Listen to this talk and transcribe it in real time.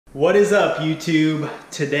What is up, YouTube?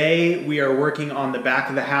 Today we are working on the back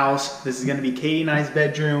of the house. This is going to be Katie and I's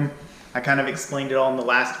bedroom. I kind of explained it all in the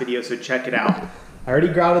last video, so check it out. I already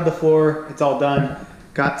grouted the floor. It's all done.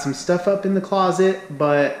 Got some stuff up in the closet,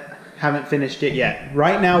 but haven't finished it yet.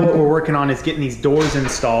 Right now what we're working on is getting these doors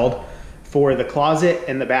installed for the closet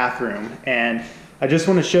and the bathroom. And I just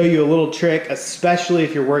want to show you a little trick, especially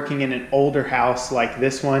if you're working in an older house like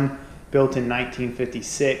this one, built in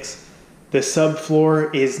 1956. The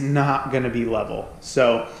subfloor is not going to be level.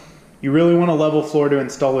 So you really want a level floor to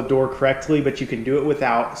install a door correctly, but you can do it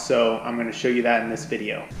without. So I'm going to show you that in this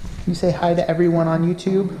video. You say hi to everyone on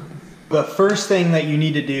YouTube. The first thing that you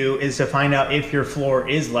need to do is to find out if your floor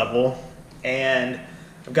is level. And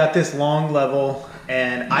I've got this long level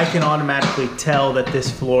and I can automatically tell that this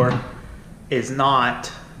floor is not,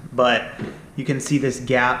 but you can see this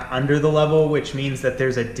gap under the level, which means that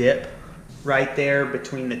there's a dip right there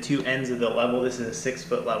between the two ends of the level. This is a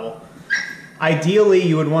 6-foot level. Ideally,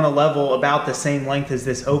 you would want to level about the same length as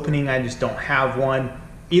this opening. I just don't have one.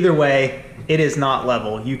 Either way, it is not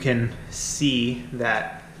level. You can see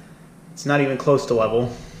that it's not even close to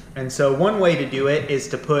level. And so one way to do it is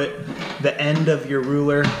to put the end of your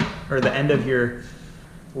ruler or the end of your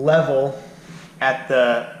level at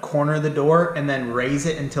the corner of the door and then raise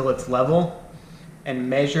it until it's level and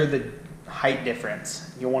measure the height difference.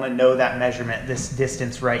 You'll want to know that measurement, this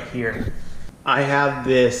distance right here. I have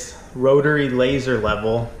this rotary laser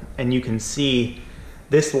level and you can see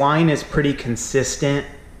this line is pretty consistent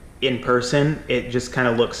in person. It just kind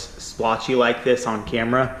of looks splotchy like this on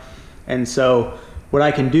camera. And so what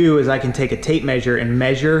I can do is I can take a tape measure and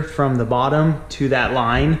measure from the bottom to that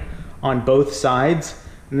line on both sides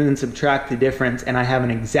and then subtract the difference and I have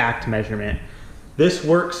an exact measurement. This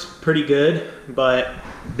works pretty good, but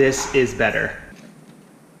this is better.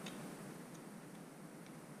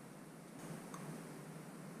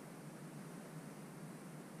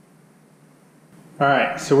 All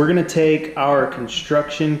right, so we're gonna take our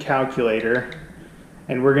construction calculator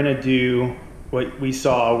and we're gonna do what we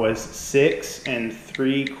saw was 6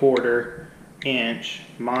 3/4 inch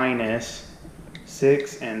minus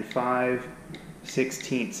 6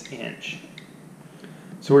 5/16 inch.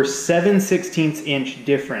 So we're 7/16 inch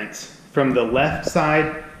difference from the left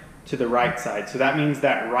side to the right side. So that means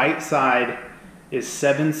that right side is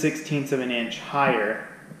 7/16 of an inch higher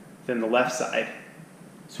than the left side.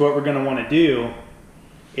 So what we're gonna wanna do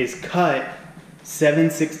is cut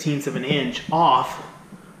 7/16 of an inch off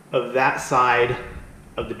of that side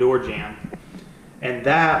of the door jamb. And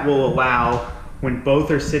that will allow, when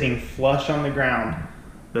both are sitting flush on the ground,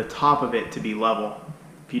 the top of it to be level.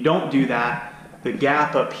 If you don't do that, the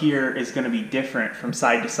gap up here is going to be different from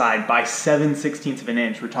side to side by 7/16 of an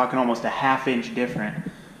inch. We're talking almost a ½ inch different,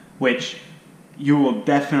 which you will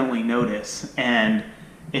definitely notice. And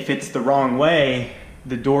if it's the wrong way,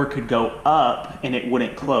 the door could go up and it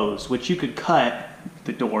wouldn't close, which you could cut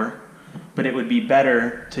the door, but it would be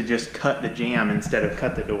better to just cut the jamb instead of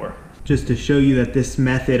cut the door. Just to show you that this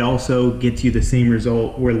method also gets you the same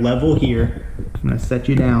result. We're level here. I'm going to set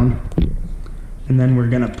you down. And then we're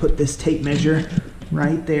gonna put this tape measure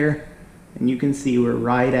right there and you can see we're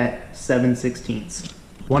right at 7/16.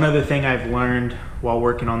 One other thing I've learned while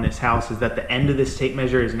working on this house is that the end of this tape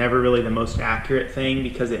measure is never really the most accurate thing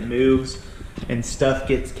because it moves and stuff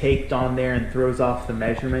gets caked on there and throws off the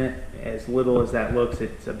measurement. As little as that looks,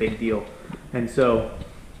 it's a big deal. And so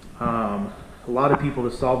a lot of people,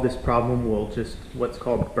 to solve this problem, will just what's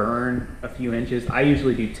called burn a few inches. I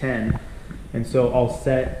usually do 10. And so I'll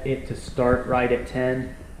set it to start right at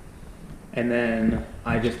 10 and then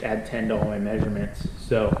I just add 10 to all my measurements.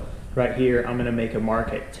 So right here I'm gonna make a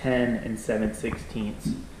mark at 10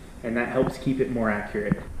 7/16 and that helps keep it more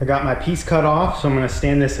accurate. I got my piece cut off, so I'm gonna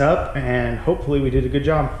stand this up and hopefully we did a good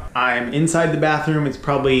job. I'm inside the bathroom. It's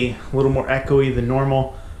probably a little more echoey than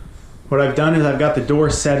normal. What I've done is I've got the door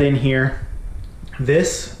set in here.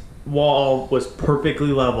 This wall was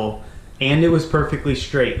perfectly level and it was perfectly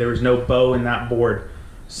straight. There was no bow in that board.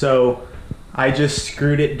 So I just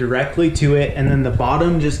screwed it directly to it and then the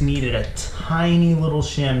bottom just needed a tiny little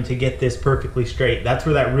shim to get this perfectly straight. That's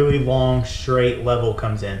where that really long, straight level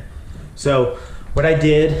comes in. So what I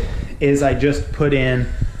did is I just put in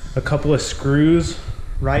a couple of screws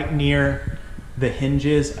right near the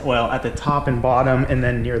hinges, well, at the top and bottom and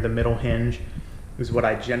then near the middle hinge is what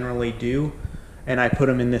I generally do. And I put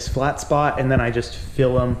them in this flat spot and then I just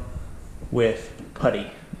fill them with putty.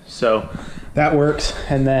 So that works.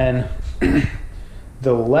 And then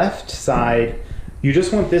the left side, you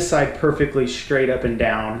just want this side perfectly straight up and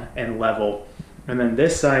down and level. And then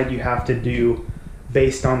this side you have to do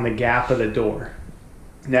based on the gap of the door.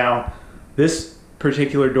 Now, this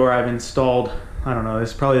particular door I've installed, I don't know,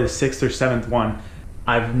 this is probably the 6th or 7th one.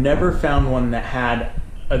 I've never found one that had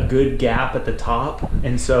a good gap at the top.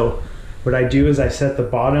 And so what I do is I set the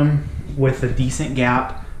bottom with a decent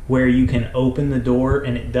gap where you can open the door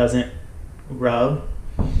and it doesn't rub.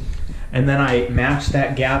 And then I match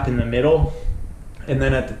that gap in the middle. And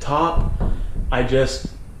then at the top, I just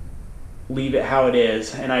leave it how it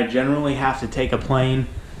is. And I generally have to take a plane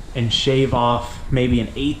and shave off maybe an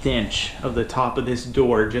 1/8 inch of the top of this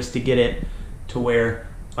door just to get it to where,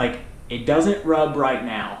 like, it doesn't rub right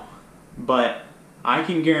now, but I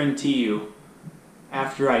can guarantee you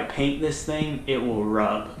after I paint this thing, it will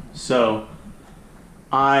rub. So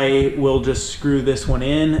I will just screw this one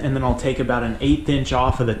in, and then I'll take about an 1/8 inch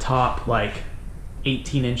off of the top, like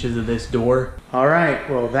 18 inches of this door. All right,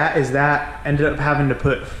 well, that is that. Ended up having to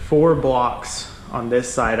put 4 blocks on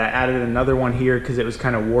this side. I added another one here because it was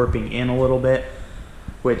kind of warping in a little bit,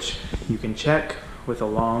 which you can check with a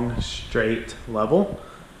long straight level.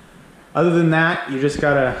 Other than that, you just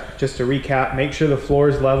gotta, just to recap, make sure the floor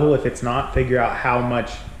is level. If it's not, figure out how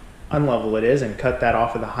much unlevel it is and cut that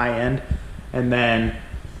off of the high end. And then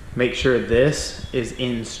make sure this is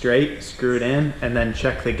in straight, screw it in, and then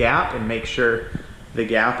check the gap and make sure the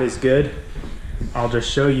gap is good. I'll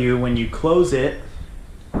just show you when you close it,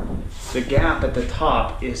 the gap at the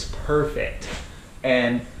top is perfect.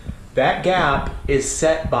 And that gap is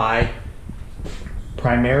set by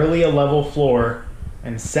primarily a level floor,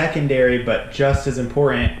 and secondary, but just as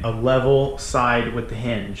important, a level side with the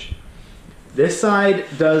hinge. This side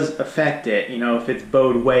does affect it. You know, if it's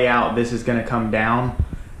bowed way out, this is gonna come down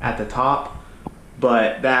at the top,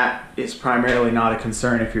 but that is primarily not a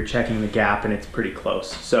concern if you're checking the gap and it's pretty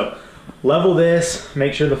close. So level this,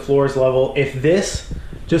 make sure the floor is level. If this,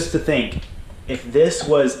 just to think, if this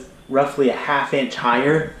was roughly a 1/2 inch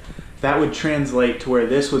higher, that would translate to where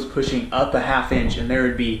this was pushing up a 1/2 inch and there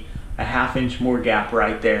would be a 1/2 inch more gap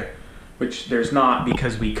right there, which there's not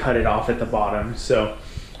because we cut it off at the bottom. So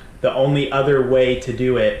the only other way to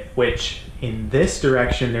do it, which in this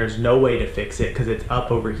direction there's no way to fix it because it's up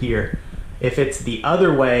over here. If it's the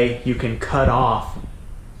other way, you can cut off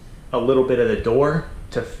a little bit of the door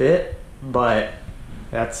to fit, but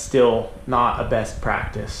that's still not a best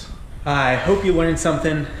practice. I hope you learned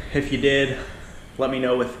something. If you did, let me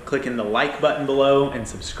know with clicking the like button below and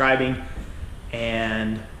subscribing,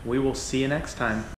 and we will see you next time.